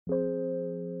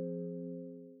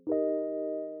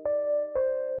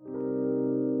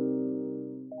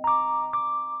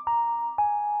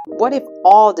What if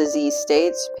all disease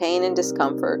states, pain, and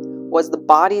discomfort was the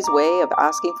body's way of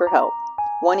asking for help,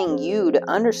 wanting you to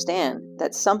understand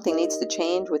that something needs to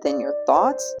change within your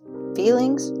thoughts,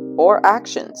 feelings, or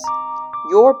actions?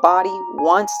 Your body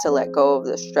wants to let go of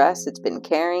the stress it's been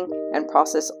carrying and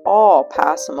process all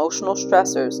past emotional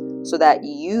stressors so that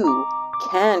you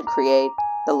can create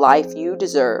the life you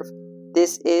deserve.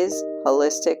 This is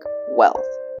Holistic Wealth.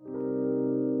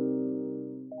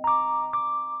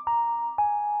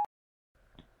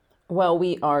 Well,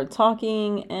 we are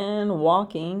talking and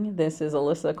walking. This is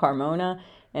Alyssa Carmona,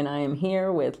 and I am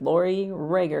here with Lori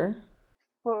Rager.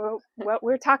 Well, what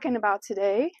we're talking about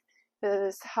today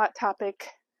is hot topic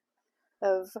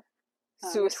of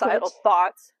Suicidal Twitch.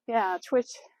 thoughts. Yeah,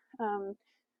 Twitch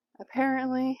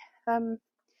apparently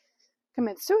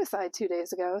committed suicide 2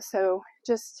 days ago. So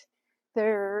just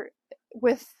there,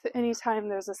 with any time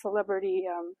there's a celebrity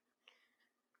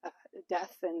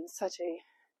death in such a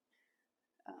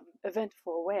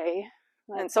eventful way,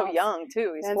 And so young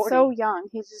too. He's 40. So young.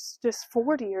 He's just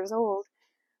 40 years old.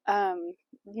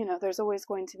 There's always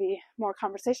going to be more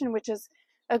conversation, which is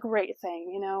a great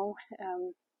thing.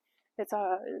 It's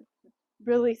a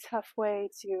really tough way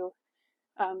to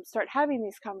start having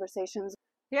these conversations.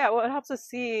 Yeah, well, it helps us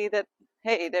see that,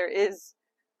 hey, there is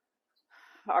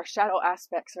our shadow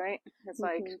aspects, right? It's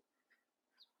like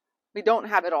we don't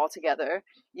have it all together,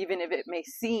 even if it may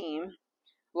seem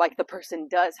like the person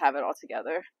does have it all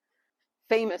together.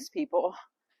 Famous people,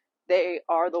 they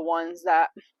are the ones that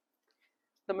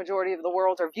the majority of the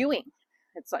world are viewing.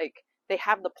 It's like they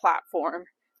have the platform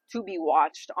to be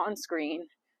watched on screen,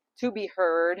 to be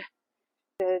heard.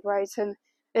 Right, and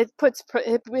it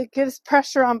gives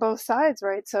pressure on both sides,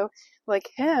 right? So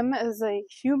like him as a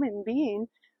human being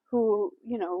who,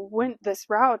 went this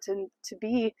route and to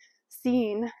be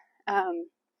seen,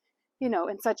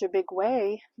 in such a big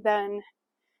way, then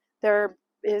there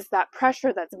is that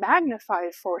pressure that's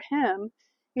magnified for him,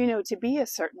 to be a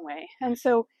certain way. And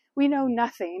so we know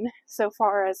nothing so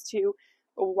far as to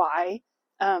why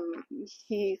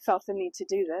he felt the need to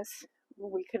do this.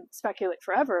 We could speculate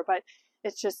forever, but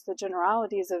it's just the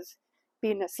generalities of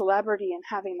being a celebrity and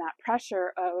having that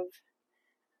pressure of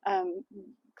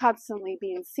constantly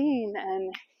being seen.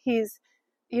 And he's,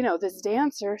 this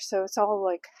dancer, so it's all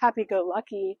like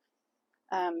happy-go-lucky,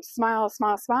 smiles,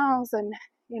 and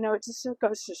it just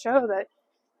goes to show that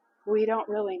we don't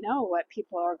really know what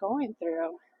people are going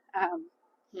through.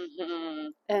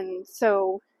 And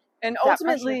so, and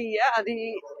ultimately,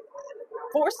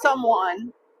 for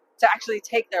someone to actually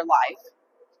take their life,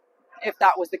 if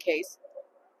that was the case,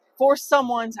 for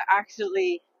someone to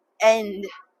actually end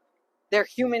their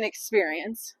human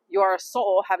experience, you are a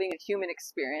soul having a human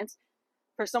experience,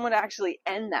 for someone to actually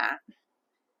end that,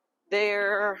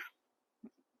 there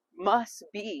must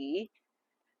be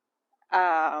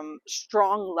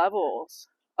strong levels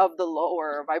of the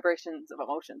lower vibrations of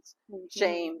emotions.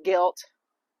 Shame, guilt,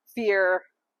 fear,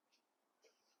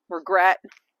 regret.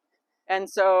 And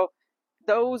so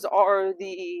those are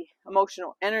the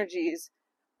emotional energies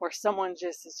where someone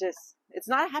it's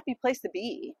not a happy place to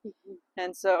be.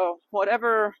 And so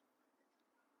whatever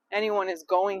anyone is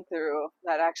going through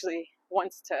that actually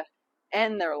wants to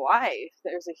end their life,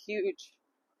 there's a huge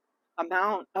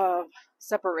amount of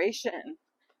separation,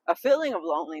 a feeling of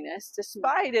loneliness,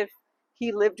 despite if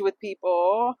he lived with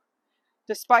people,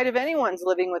 despite if anyone's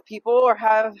living with people or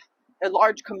have a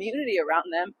large community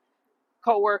around them,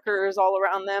 co-workers all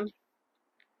around them,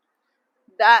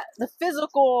 that the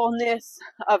physicalness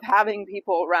of having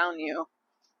people around you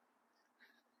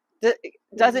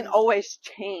doesn't always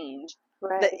change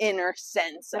the inner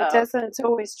sense. It doesn't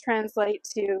always translate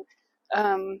to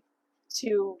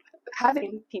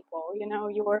having people.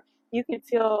 You can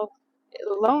feel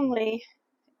lonely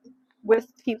with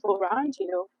people around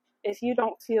you if you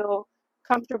don't feel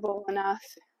comfortable enough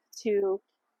to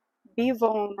be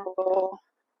vulnerable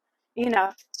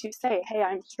enough to say, hey,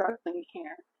 I'm struggling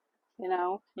here,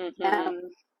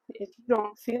 if you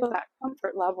don't feel that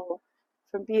comfort level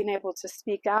from being able to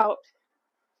speak out,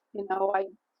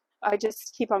 I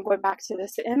just keep on going back to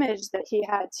this image that he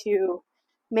had to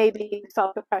maybe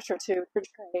felt the pressure to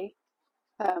portray,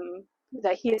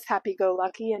 that he is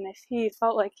happy-go-lucky, and if he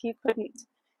felt like he couldn't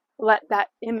let that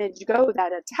image go,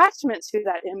 that attachment to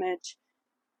that image,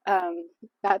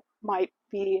 that might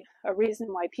be a reason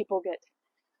why people get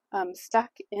stuck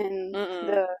in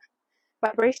the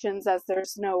vibrations, as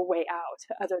there's no way out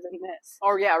other than this.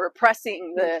 Or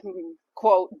repressing the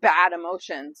quote bad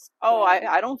emotions. Oh,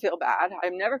 I don't feel bad. I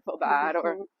never feel bad.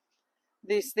 Or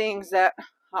these things that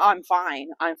I'm fine.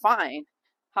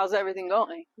 How's everything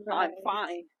going? Right. I'm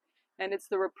fine. And it's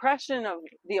the repression of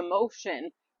the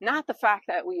emotion, not the fact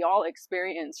that we all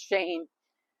experience shame,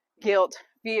 guilt,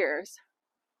 fears.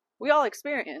 We all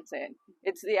experience it.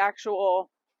 It's the actual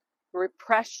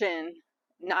repression,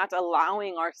 not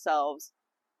allowing ourselves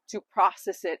to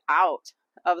process it out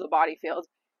of the body field.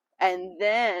 And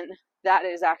then that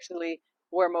is actually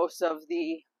where most of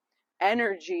the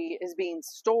energy is being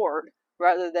stored,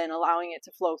 rather than allowing it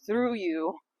to flow through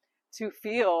you to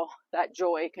feel that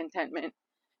joy, contentment,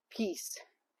 peace,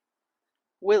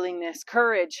 willingness,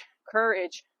 courage.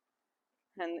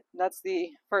 And that's the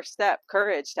first step,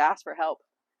 courage, to ask for help.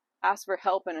 Ask for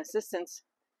help and assistance.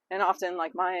 And often,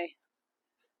 like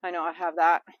I know I have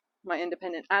that, my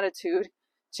independent attitude,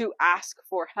 to ask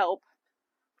for help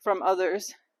from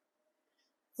others.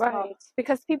 Right.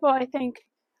 Because people, I think,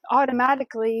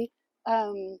 automatically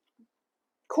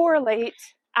correlate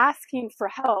asking for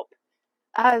help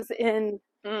as in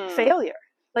failure.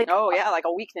 Like, oh yeah, like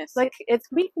a weakness. Like, it's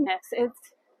weakness. It's,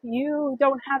 you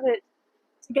don't have it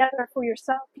together for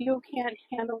yourself. You can't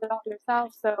handle it all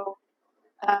yourself. So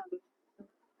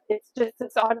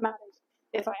it's automatic.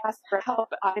 If I ask for help,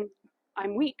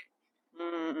 I'm weak.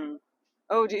 Mm-mm.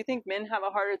 Oh, do you think men have a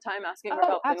harder time asking for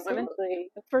help than women?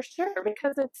 Absolutely, for sure,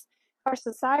 because it's our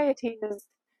society is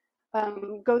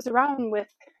goes around with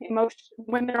emotion.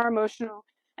 Women are emotional,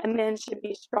 and men should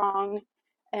be strong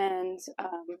and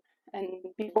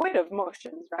be void of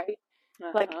emotions, right?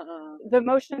 Like, the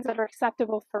emotions that are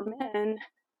acceptable for men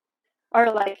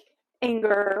are like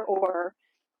anger or,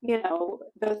 you know,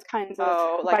 those kinds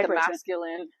of like vibration. the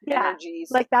masculine energies.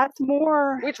 Like, that's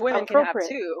more which women can have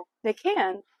too. They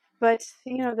can, but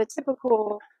you know, the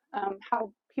typical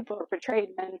how people are portrayed,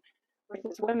 men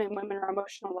versus women. Women are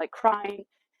emotional, like crying,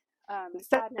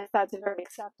 sadness. That's very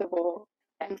acceptable,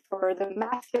 and for the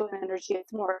masculine energy,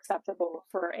 it's more acceptable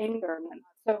for anger.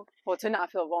 So, well, to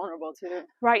not feel vulnerable too.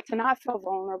 Right, to not feel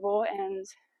vulnerable, and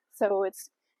so it's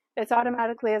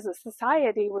automatically, as a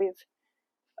society, we've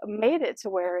made it to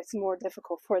where it's more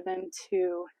difficult for them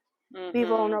to be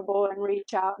vulnerable and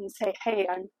reach out and say, hey,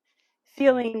 I'm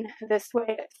feeling this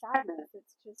way of sadness.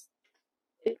 It's just,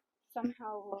 it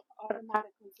somehow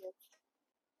automatically gets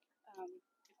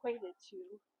equated to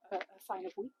a sign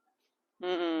of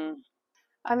weakness.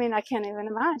 I mean, I can't even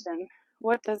imagine.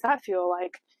 What does that feel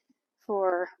like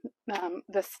for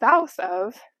the spouse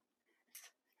of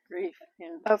grief,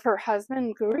 of her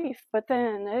husband, grief? But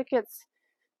then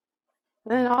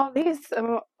then all these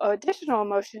additional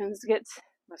emotions get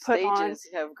put on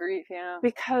of grief,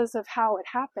 because of how it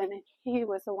happened, and he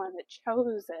was the one that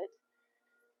chose it.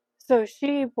 So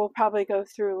she will probably go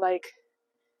through like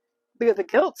the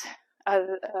guilt of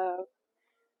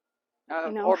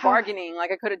or bargaining,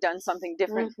 like I could have done something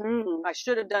different. I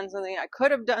should have done something. I could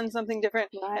have done something different.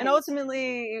 Right. And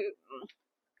ultimately,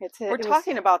 we're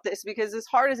talking about this because, as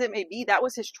hard as it may be, that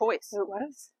was his choice.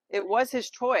 It was his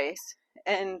choice,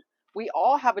 and we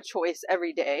all have a choice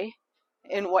every day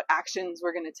in what actions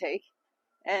we're going to take.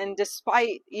 And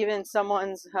despite even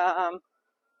someone's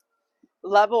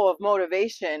level of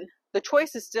motivation, the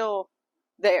choice is still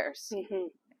theirs.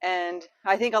 And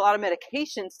I think a lot of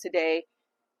medications today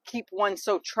keep one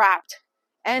so trapped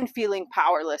and feeling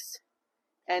powerless.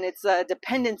 And it's a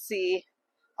dependency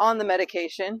on the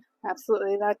medication.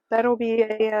 Absolutely. That'll be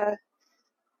a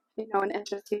an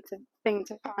interesting thing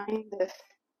to find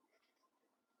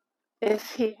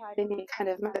if he had any kind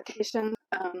of medication.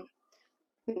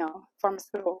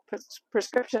 Pharmaceutical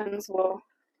prescriptions will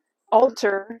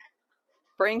alter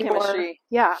brain chemistry.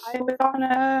 I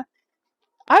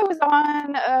was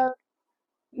on a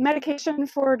medication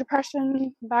for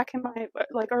depression back in my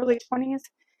early 20s,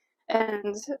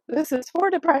 and this is for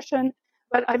depression,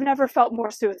 but I've never felt more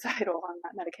suicidal on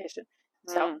that medication.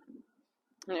 So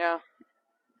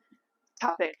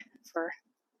topic for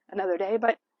another day,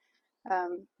 but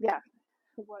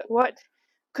what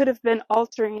could have been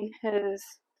altering his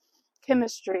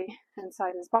chemistry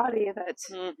inside his body that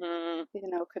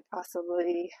could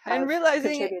possibly have and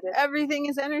realizing contributed. Everything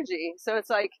is energy. So it's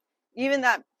like, even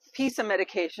that piece of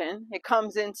medication, it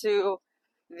comes into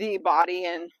the body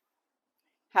and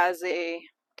has a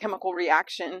chemical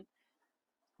reaction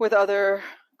with other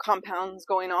compounds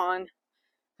going on.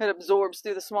 It absorbs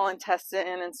through the small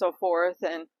intestine and so forth,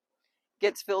 and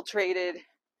gets filtrated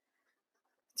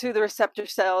to the receptor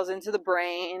cells into the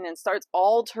brain and starts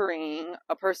altering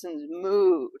a person's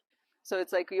mood. So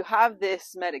it's like, you have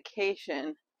this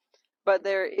medication, but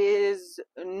there is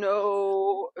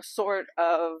no sort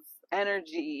of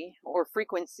energy or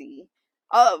frequency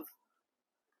of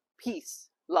peace,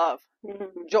 love,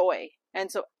 joy,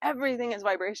 And so everything is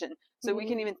vibration. So we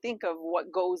can even think of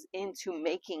what goes into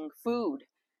making food.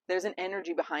 There's an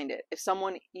energy behind it. If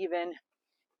someone even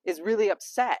is really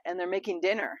upset and they're making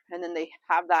dinner and then they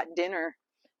have that dinner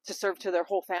to serve to their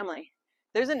whole family,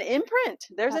 there's an imprint.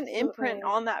 There's an imprint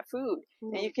on that food.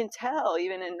 And you can tell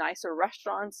even in nicer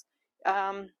restaurants,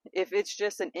 if it's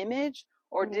just an image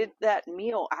or did that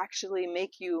meal actually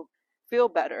make you feel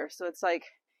better. So it's like,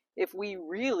 if we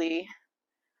really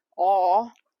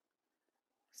all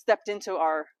stepped into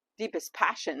our deepest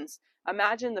passions,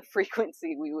 imagine the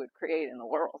frequency we would create in the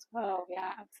world. Oh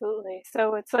yeah, absolutely.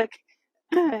 So it's like,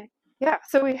 yeah,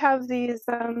 so we have these,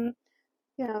 you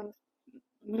know,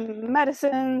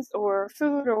 medicines or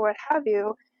food or what have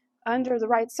you, under the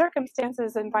right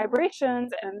circumstances and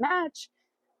vibrations and match,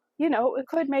 you know, it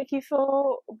could make you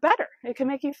feel better. It can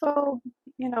make you feel,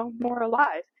 you know, more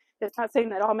alive. It's not saying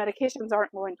that all medications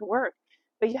aren't going to work,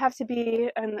 but you have to be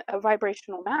a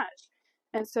vibrational match.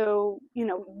 And so, you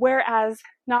know, whereas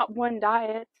not one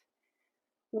diet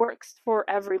works for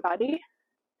everybody,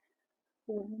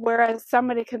 whereas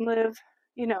somebody can live,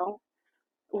 you know,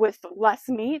 with less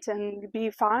meat and be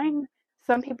fine,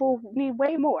 some people need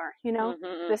way more, you know.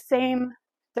 The same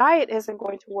diet isn't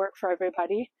going to work for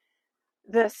everybody.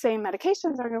 The same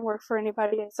medications aren't going to work for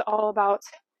anybody. It's all about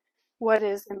what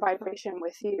is in vibration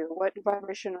with you, what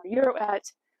vibration are you at,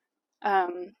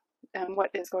 and what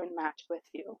is going to match with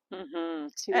you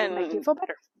to make you feel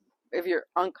better. If you're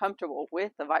uncomfortable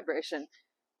with the vibration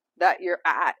that you're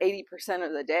at 80%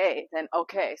 of the day, then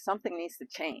okay, something needs to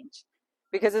change.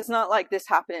 Because it's not like this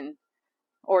happened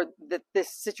or that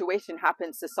this situation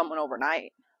happens to someone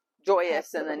overnight,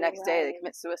 joyous, and the next day they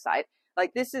commit suicide.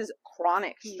 Like, this is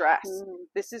chronic stress.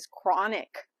 This is chronic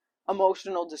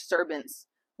emotional disturbance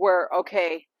where,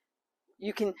 okay,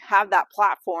 you can have that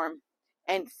platform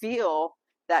and feel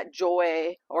that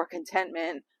joy or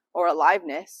contentment or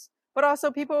aliveness, but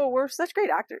also we're such great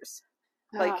actors.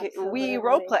 Like, we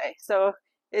role play. So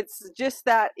it's just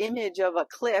that image of a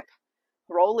clip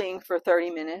rolling for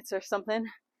 30 minutes or something.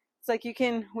 It's like we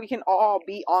can all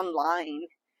be online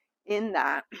in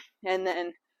that. And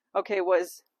then, okay,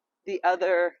 was the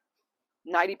other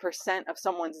 90% of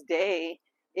someone's day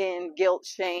in guilt,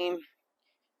 shame,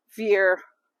 fear,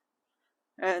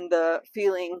 and the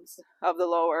feelings of the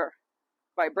lower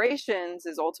vibrations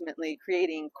is ultimately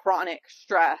creating chronic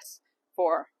stress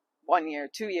for 1 year,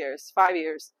 2 years, 5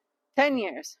 years, 10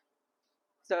 years.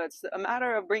 So it's a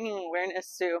matter of bringing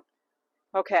awareness to,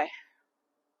 okay,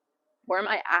 where am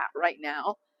I at right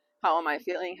now? How am I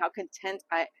feeling? How content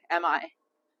am I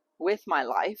with my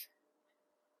life?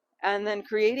 And then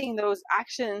creating those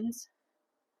actions,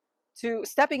 to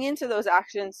stepping into those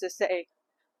actions to say,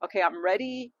 okay, I'm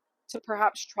ready to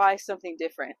perhaps try something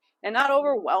different, and not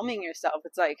overwhelming yourself.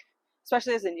 It's like,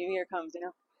 especially as the new year comes, you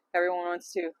know, everyone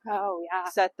wants to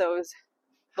set those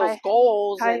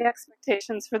goals, high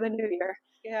expectations for the new year.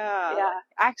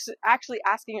 Actually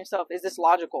asking yourself, is this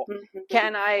logical?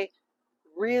 Can I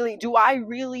do I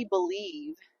really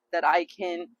believe that I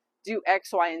can do X,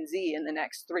 Y, and Z in the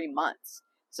next 3 months?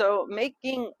 So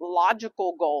making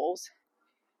logical goals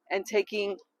and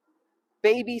taking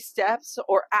baby steps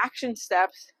or action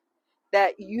steps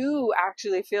that you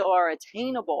actually feel are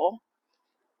attainable,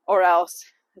 or else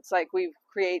it's like we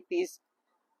create these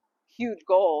huge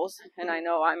goals, and I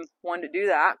know I'm one to do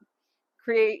that,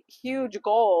 create huge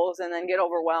goals and then get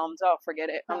overwhelmed. Oh, forget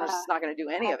it. I'm just not going to do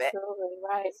any of it. Absolutely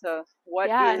right. So what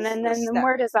is and then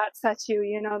where does that set you?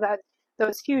 You know, that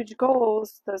those huge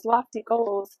goals, those lofty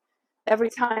goals, every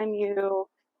time you,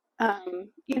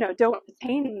 you know, don't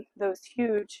attain those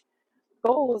huge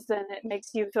goals, then it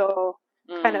makes you feel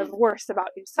kind of worse about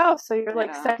yourself. So you're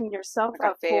like setting yourself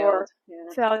up for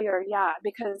failure.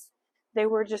 Because they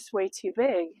were just way too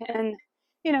big. And,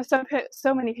 you know,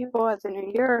 so many people at the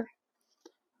new year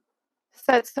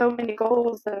set so many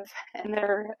goals and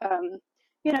their,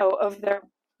 you know, of their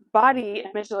body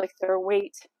image, like their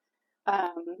weight.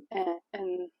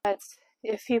 And that's,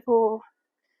 if people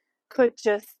could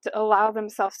just allow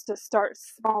themselves to start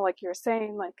small, like you're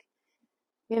saying, like,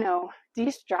 you know,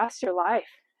 de-stress your life.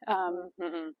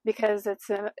 Because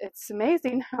it's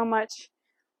amazing how much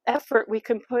effort we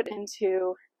can put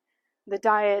into the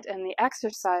diet and the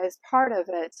exercise part of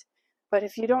it. But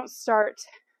if you don't start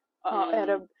at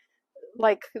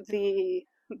like the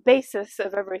basis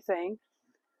of everything,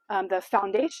 the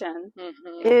foundation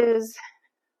is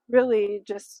really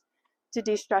just to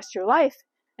de-stress your life.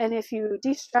 And if you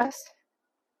de-stress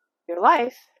your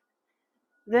life,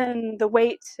 then the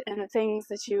weight and the things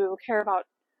that you care about,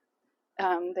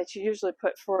 that you usually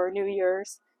put for New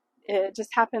Year's, it just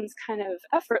happens kind of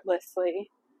effortlessly,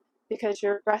 because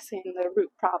you're addressing the root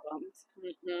problems.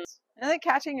 Mm-hmm. And then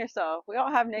catching yourself. We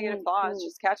all have negative thoughts,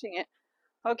 just catching it.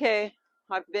 Okay,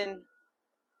 I've been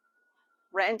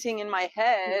ranting in my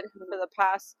head for the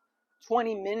past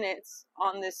 20 minutes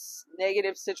on this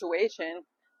negative situation.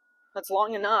 That's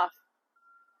long enough.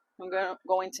 I'm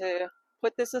going to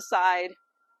put this aside,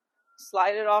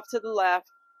 slide it off to the left,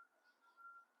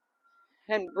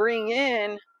 and bring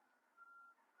in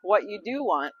what you do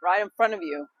want right in front of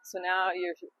you. So now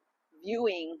you're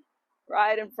viewing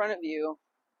right in front of you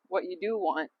what you do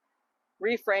want,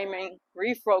 reframing,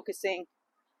 refocusing,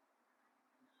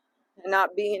 and not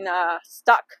being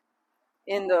stuck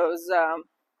in those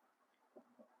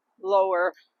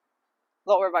lower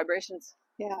vibrations.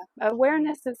 Yeah,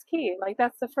 awareness is key. Like,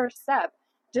 that's the first step.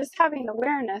 Just having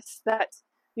awareness that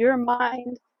your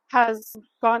mind has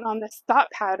gone on this thought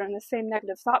pattern, the same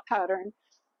negative thought pattern,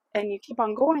 and you keep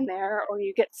on going there, or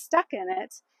you get stuck in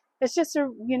it. It's just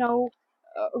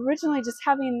originally just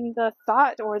having the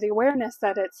thought or the awareness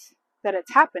that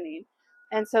it's happening.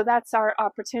 And so that's our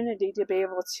opportunity to be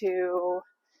able to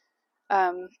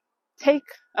take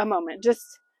a moment, just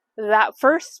that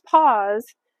first pause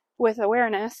with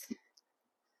awareness.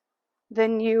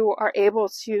 Then you are able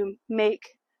to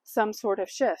make some sort of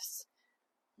shifts,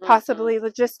 possibly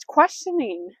just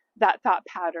questioning that thought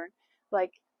pattern,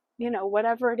 like,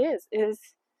 whatever it is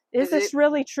this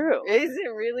really true? Is it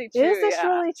really true? Is this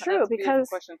really true? Because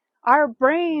our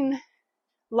brain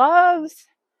loves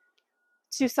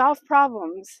to solve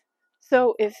problems.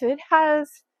 So if it has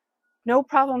no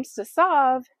problems to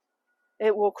solve,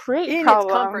 it will create problems.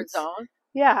 Its comfort zone.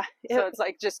 Yeah. So it's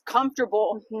like just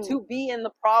comfortable to be in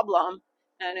the problem.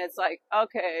 And it's like,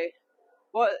 okay,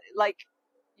 well, like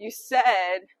you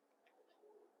said,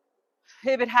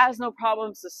 if it has no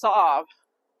problems to solve,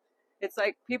 it's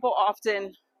like people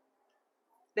often,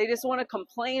 they just want to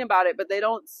complain about it, but they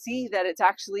don't see that it's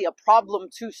actually a problem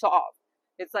to solve.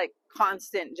 It's like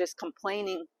constant just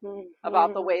complaining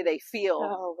about the way they feel.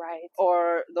 Oh, right.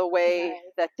 Or the way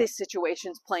that this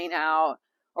situation's playing out,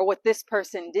 or what this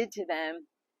person did to them.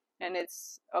 And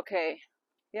it's, okay,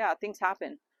 yeah, things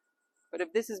happen. But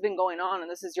if this has been going on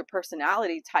and this is your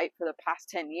personality type for the past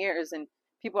 10 years and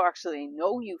people actually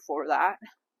know you for that,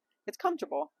 it's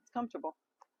comfortable. It's comfortable.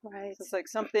 Right. So it's like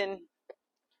something.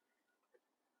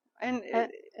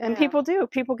 And people do.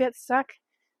 People get stuck.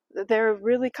 They're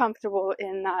really comfortable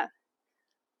in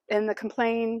the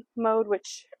complain mode,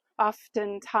 which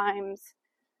oftentimes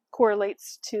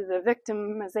correlates to the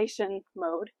victimization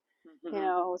mode.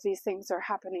 These things are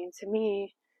happening to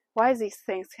me. Why is these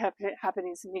things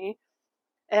happening to me?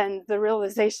 And the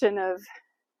realization of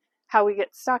how we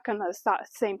get stuck on those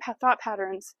same thought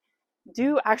patterns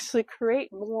do actually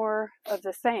create more of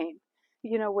the same.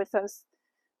 With those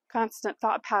constant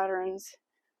thought patterns,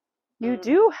 you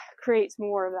do create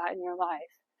more of that in your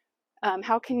life.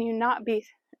 How can you not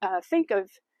think of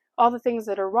all the things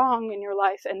that are wrong in your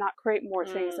life and not create more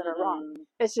things that are wrong?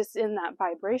 It's just in that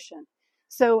vibration.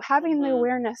 So having the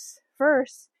awareness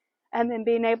first, and then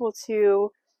being able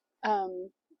to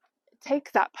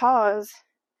take that pause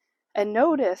and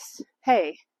notice,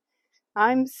 hey,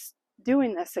 I'm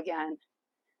doing this again.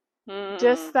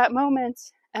 Just that moment,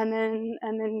 and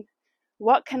then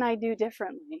what can I do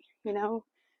differently,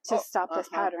 to stop this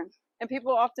pattern? And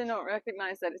people often don't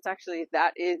recognize that it's actually,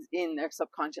 that is in their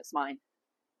subconscious mind.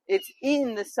 It's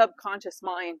in the subconscious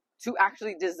mind to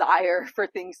actually desire for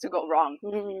things to go wrong.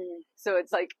 So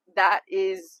it's like, that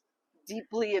is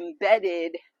deeply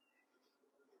embedded,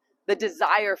 the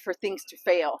desire for things to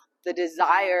fail, the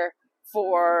desire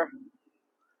for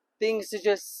things to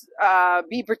just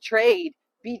be betrayed,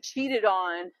 be cheated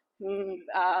on,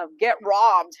 get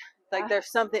robbed. Like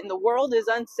there's something, the world is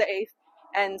unsafe,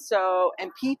 and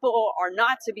people are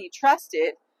not to be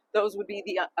trusted. Those would be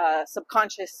the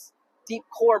subconscious, deep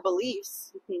core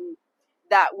beliefs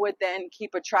that would then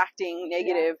keep attracting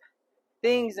negative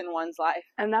things in one's life.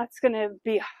 And that's going to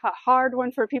be a hard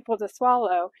one for people to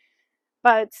swallow,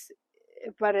 but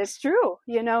it's true.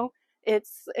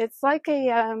 It's like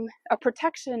a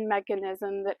protection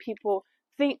mechanism that people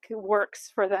think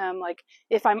works for them. Like,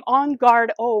 if I'm on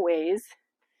guard always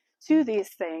to these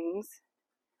things,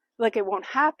 like, it won't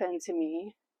happen to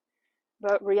me.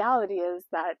 But reality is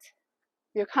that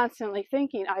you're constantly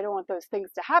thinking, I don't want those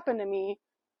things to happen to me.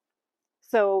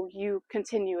 So you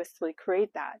continuously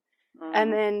create that.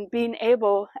 And then being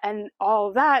able, and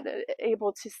all that,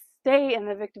 able to stay in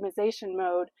the victimization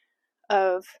mode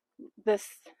of this,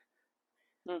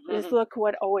 look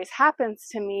what always happens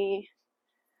to me.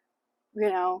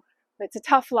 It's a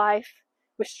tough life.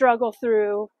 We struggle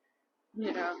through,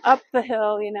 up the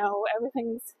hill,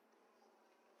 everything's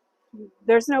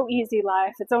there's no easy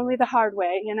life. It's only the hard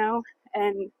way, you know,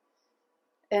 and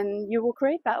you will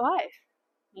create that life.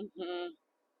 Mm-hmm.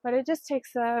 But it just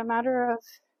takes a matter of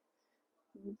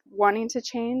wanting to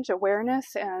change,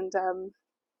 awareness, and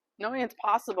knowing it's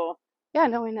possible. Yeah,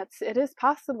 knowing it is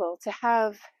possible to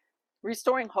have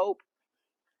restoring hope.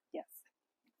 Yes.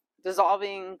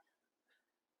 Dissolving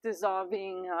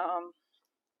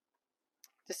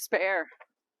despair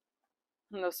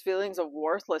and those feelings of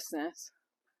worthlessness.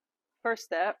 First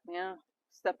step, yeah,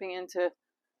 stepping into,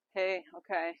 hey,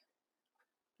 okay,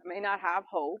 I may not have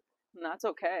hope, and that's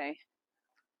okay,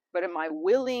 but am I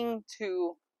willing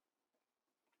to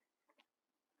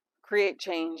create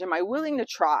change? Am I willing to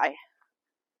try?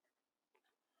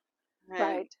 And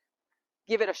right.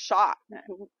 Give it a shot.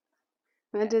 Mm-hmm.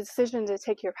 And the decision to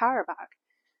take your power back,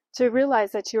 to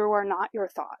realize that you are not your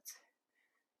thoughts.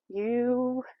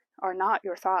 You are not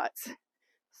your thoughts.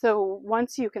 So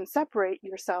once you can separate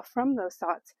yourself from those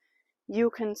thoughts, you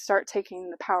can start taking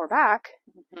the power back,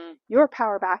 mm-hmm. your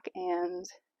power back, and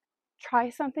try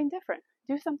something different.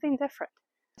 Do something different.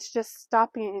 It's just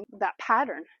stopping that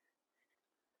pattern.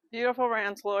 Beautiful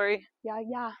rants, Lori.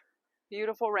 Yeah.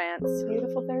 Beautiful rants.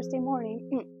 Beautiful Thursday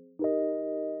morning.